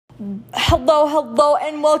Hello,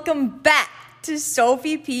 and welcome back to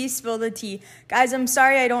Sophie P. Spill the Tea. Guys, I'm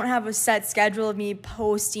sorry I don't have a set schedule of me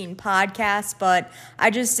posting podcasts, but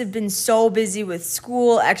I just have been so busy with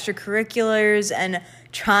school, extracurriculars, and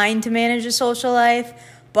trying to manage a social life.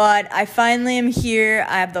 But I finally am here.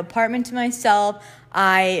 I have the apartment to myself.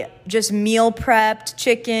 I just meal prepped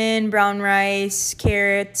chicken, brown rice,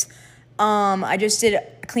 carrots. I just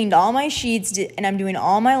cleaned all my sheets, and I'm doing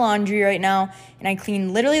all my laundry right now. And I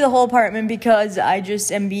cleaned literally the whole apartment because I just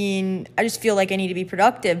feel like I need to be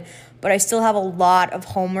productive. But I still have a lot of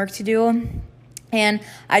homework to do. And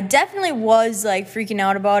I definitely was freaking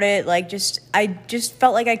out about it. I just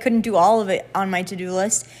felt like I couldn't do all of it on my to-do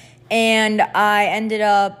list. And I ended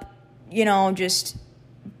up, just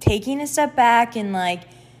taking a step back and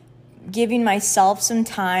giving myself some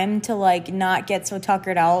time to not get so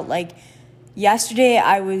tuckered out. Yesterday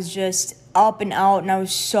I was just up and out and I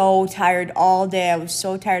was so tired all day. I was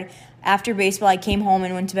so tired. After baseball, I came home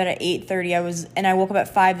and went to bed at 8:30. And I woke up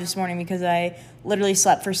at 5 this morning because I literally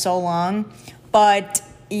slept for so long. But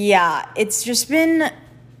yeah, it's been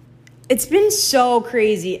so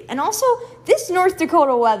crazy. And also, this North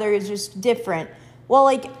Dakota weather is just different. Well,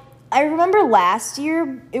 I remember last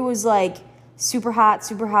year it was super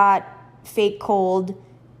hot, fake cold,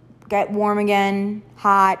 got warm again,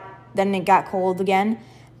 hot, then it got cold again.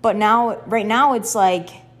 But right now it's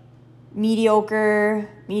mediocre,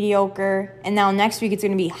 and now next week it's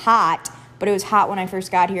going to be hot, but it was hot when I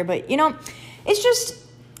first got here. But, it's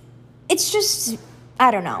just, I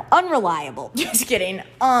don't know, unreliable. Just kidding.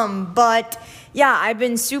 But, yeah, I've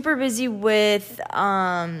been super busy with,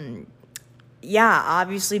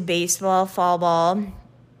 obviously baseball, fall ball,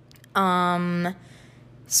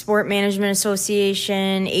 Sport Management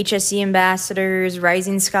Association, HSE ambassadors,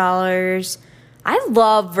 Rising Scholars. I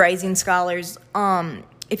love Rising Scholars.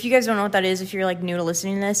 If you guys don't know what that is, if you're new to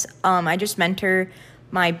listening to this, I just mentor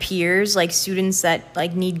my peers, students that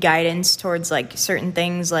need guidance towards certain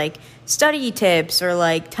things study tips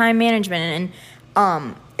or time management.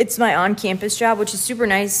 And it's my on-campus job, which is super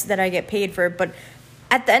nice that I get paid for it. But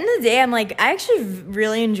at the end of the day, I actually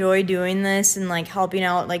really enjoy doing this and helping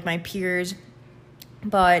out my peers.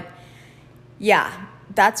 But yeah,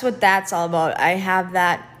 that's what that's all about. I have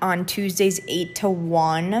that on Tuesdays 8 to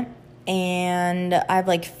 1, and I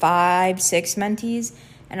have 5, 6 mentees,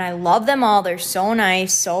 and I love them all. They're so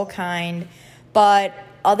nice, so kind. But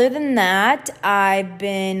other than that, I've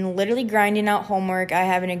been literally grinding out homework. I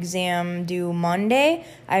have an exam due Monday.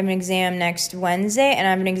 I have an exam next Wednesday, and I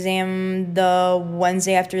have an exam the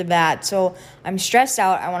Wednesday after that. So I'm stressed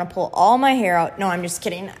out. I want to pull all my hair out. No, I'm just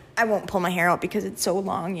kidding. I won't pull my hair out because it's so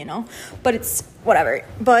long, But it's whatever.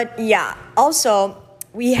 But yeah, also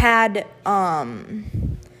we had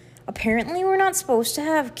apparently we're not supposed to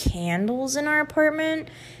have candles in our apartment,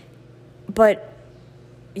 but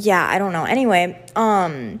yeah, I don't know. Anyway,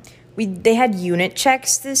 they had unit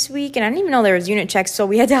checks this week, and I didn't even know there was unit checks, so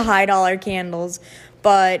we had to hide all our candles.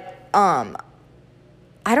 But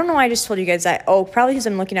I don't know why I just told you guys that. Oh, probably because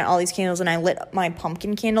I'm looking at all these candles and I lit up my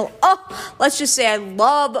pumpkin candle. Oh, let's just say I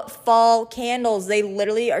love fall candles. They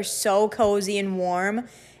literally are so cozy and warm.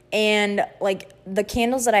 And the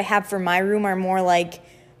candles that I have for my room are more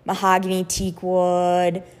mahogany, teak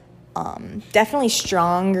wood, definitely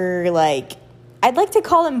stronger. I'd like to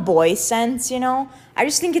call them boy scents, I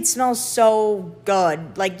just think it smells so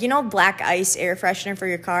good. Black ice air freshener for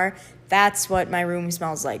your car. That's what my room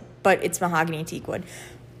smells like, but it's mahogany teak wood.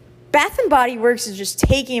 Bath & Body Works is just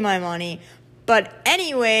taking my money. But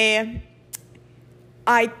anyway,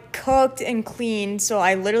 I cooked and cleaned, so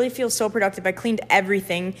I literally feel so productive. I cleaned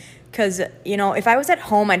everything because, if I was at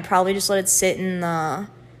home, I'd probably just let it sit in the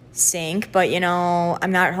sink. But,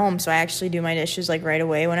 I'm not at home, so I actually do my dishes, right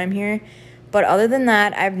away when I'm here. But other than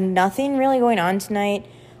that, I have nothing really going on tonight.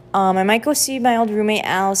 I might go see my old roommate,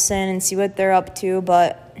 Allison, and see what they're up to,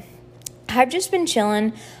 but I've just been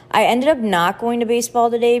chilling. I ended up not going to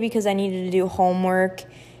baseball today because I needed to do homework,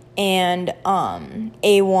 and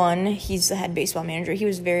A1, he's the head baseball manager. He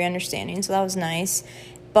was very understanding, so that was nice.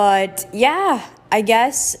 But yeah, I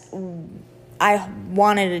guess I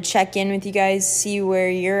wanted to check in with you guys, see where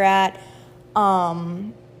you're at.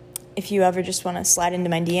 If you ever just want to slide into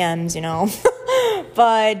my DMs,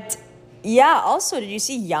 But yeah, also, did you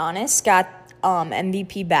see Giannis got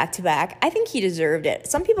MVP back-to-back? I think he deserved it.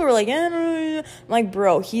 Some people were I'm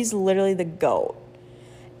bro, he's literally the GOAT.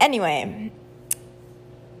 Anyway,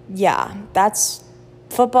 yeah,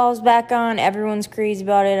 football's back on. Everyone's crazy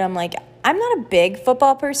about it. I'm not a big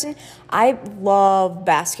football person. I love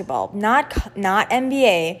basketball. Not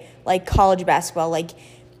NBA, college basketball. It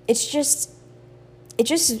just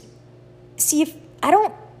see, if I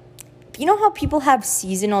don't you know how people have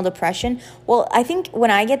seasonal depression? Well, I think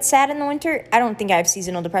when I get sad in the winter, I don't think I have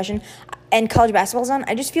seasonal depression, and college basketball's on,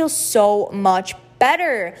 I just feel so much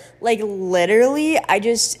better. Like, literally, it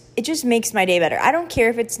just makes my day better. I don't care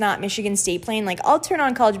if it's not Michigan State playing. Like, I'll turn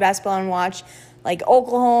on college basketball and watch, like,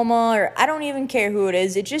 Oklahoma, or I don't even care who it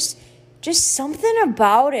is. It just something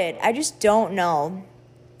about it. I just don't know.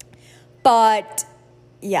 But,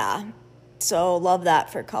 yeah. So, love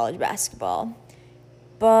that for college basketball.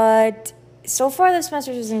 But so far the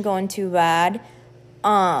semester isn't going too bad.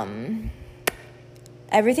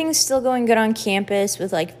 Everything's still going good on campus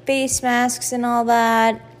with like face masks and all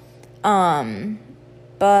that.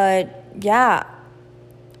 But yeah,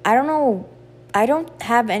 I don't know. I don't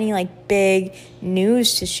have any like big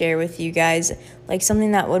news to share with you guys. Like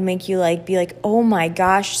something that would make you like be like, oh my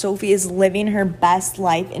gosh, Sophie is living her best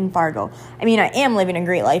life in Fargo. I mean, I am living a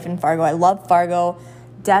great life in Fargo. I love Fargo.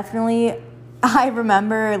 Definitely. I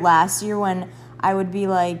remember last year when I would be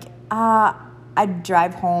like, I'd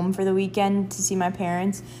drive home for the weekend to see my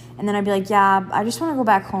parents, and then I'd be like, yeah, I just want to go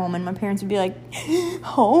back home, and my parents would be like,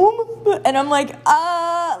 home? And I'm like,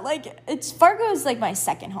 Fargo is like my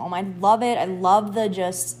second home. I love it. I love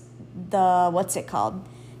what's it called?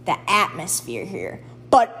 The atmosphere here.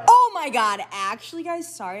 But, oh my God, actually,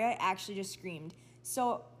 guys, sorry, I actually just screamed.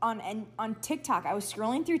 So, on TikTok, I was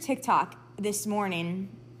scrolling through TikTok this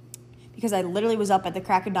morning, because I literally was up at the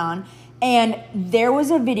crack of dawn, and there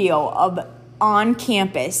was a video of on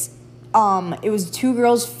campus. It was 2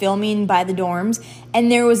 girls filming by the dorms,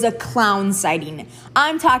 and there was a clown sighting.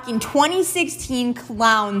 I'm talking 2016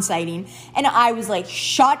 clown sighting, and I was like,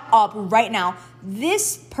 shut up right now.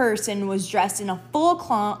 This person was dressed in a full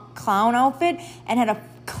clown outfit and had a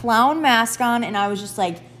clown mask on, and I was just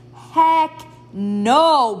like, heck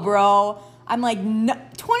no, bro. I'm like, no,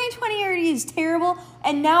 2020 already is terrible,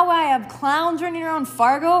 and now I have clowns running around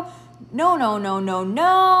Fargo? No.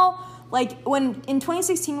 Like, in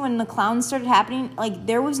 2016, when the clowns started happening, like,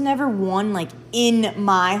 there was never one, like, in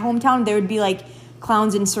my hometown. There would be, like,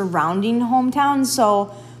 clowns in surrounding hometowns,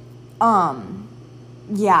 so,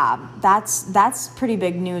 yeah, that's pretty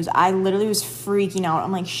big news. I literally was freaking out.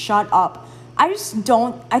 I'm like, shut up. I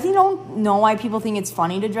don't know why people think it's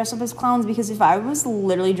funny to dress up as clowns, because if I was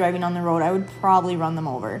literally driving on the road, I would probably run them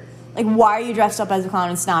over. Like, why are you dressed up as a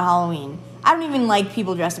clown? It's not Halloween. I don't even like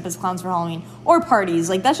people dressed up as clowns for Halloween or parties.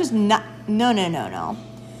 Like, that's just not, no.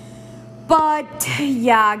 But,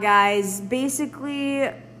 yeah, guys, basically,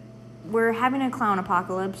 we're having a clown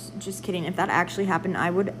apocalypse. Just kidding. If that actually happened, I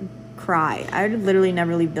would cry. I would literally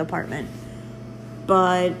never leave the apartment.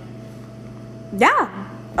 But, yeah.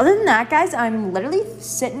 Other than that, guys, I'm literally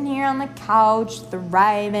sitting here on the couch,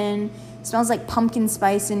 thriving. It smells like pumpkin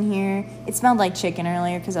spice in here. It smelled like chicken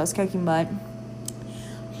earlier because I was cooking, but,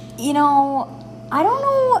 you know, I don't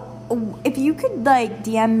know if you could, like,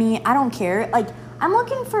 DM me. I don't care. Like, I'm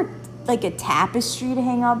looking for, like, a tapestry to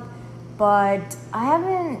hang up, but I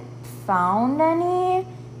haven't found any.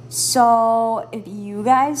 So if you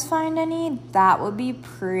guys find any, that would be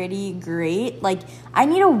pretty great. Like, I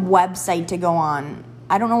need a website to go on.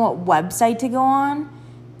 I don't know what website to go on,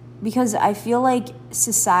 because I feel like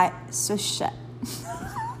Society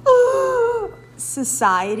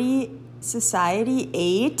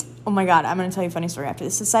 8. Oh my God, I'm gonna tell you a funny story after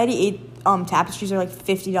this. Society 8 tapestries are like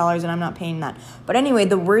 $50, and I'm not paying that. But anyway,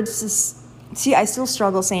 the word see, I still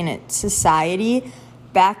struggle saying it. Society.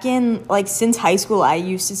 Back in, like, since high school, I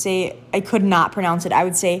used to say, I could not pronounce it. I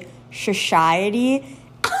would say society.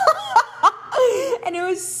 And it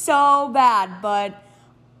was so bad, but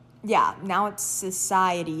yeah, now it's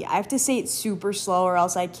society. I have to say it super slow or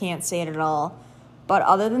else I can't say it at all. But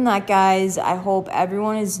other than that, guys, I hope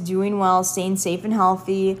everyone is doing well, staying safe and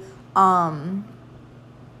healthy,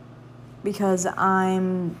 because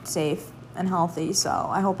I'm safe and healthy, so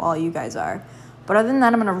I hope all you guys are. But other than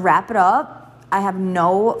that, I'm going to wrap it up. I have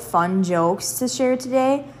no fun jokes to share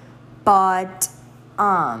today, but,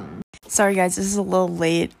 sorry guys, this is a little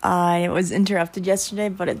late. I was interrupted yesterday,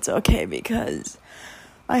 but it's okay because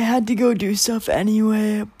I had to go do stuff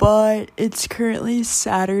anyway. But it's currently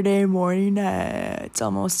Saturday morning. It's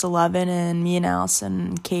almost 11, and me and Allison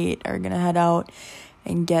and Kate are gonna head out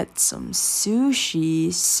and get some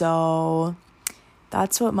sushi. So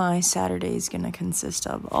that's what my Saturday is gonna consist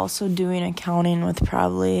of. Also doing accounting with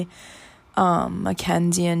probably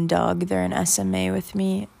Mackenzie and Doug. They're in SMA with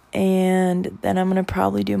me, and then I'm gonna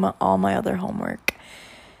probably do all my other homework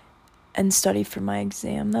and study for my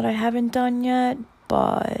exam that I haven't done yet.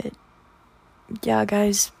 But yeah,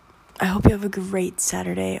 guys, I hope you have a great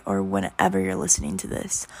Saturday or whenever you're listening to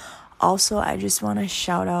this. Also, I just want to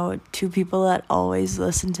shout out 2 people that always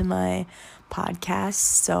listen to my podcast.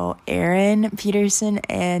 So Aaron Peterson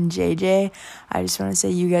and JJ, I just want to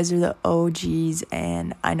say you guys are the OGs,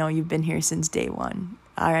 and I know you've been here since day one.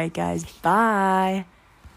 All right, guys. Bye.